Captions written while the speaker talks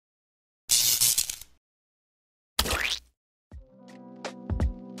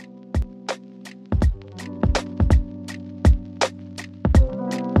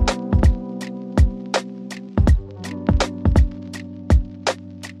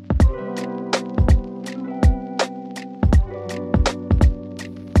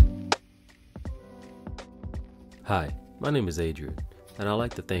Hi, my name is Adrian, and I'd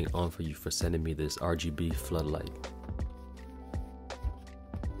like to thank Onforu for sending me this RGB floodlight.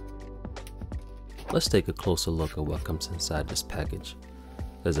 Let's take a closer look at what comes inside this package.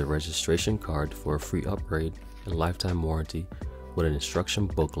 There's a registration card for a free upgrade and lifetime warranty with an instruction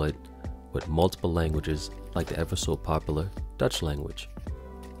booklet with multiple languages like the ever so popular Dutch language.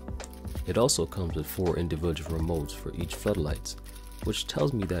 It also comes with 4 individual remotes for each floodlights, which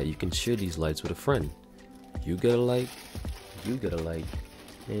tells me that you can share these lights with a friend. You get a light, you get a light,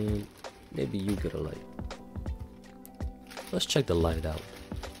 and maybe you get a light. Let's check the light out.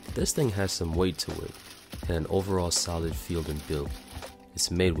 This thing has some weight to it and an overall solid feel and build. It's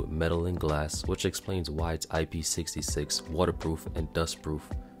made with metal and glass, which explains why it's IP66 waterproof and dustproof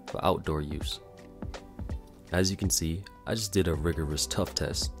for outdoor use. As you can see, I just did a rigorous tough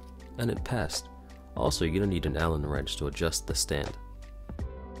test and it passed. Also, you're gonna need an Allen wrench to adjust the stand.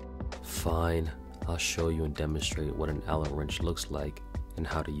 Fine, I'll show you and demonstrate what an Allen wrench looks like and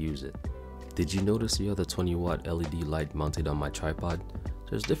how to use it. Did you notice the other 20-watt LED light mounted on my tripod?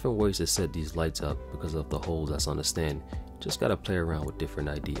 There's different ways to set these lights up because of the holes that's on the stand. Just gotta play around with different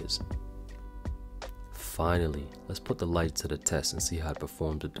ideas. Finally, let's put the light to the test and see how it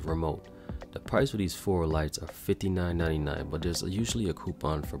performs with the remote. The price for these 4 lights are $59.99, but there's usually a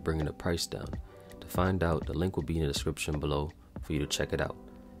coupon for bringing the price down. To find out, the link will be in the description below for you to check it out.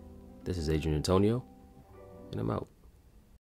 This is Adrian Antonio, and I'm out.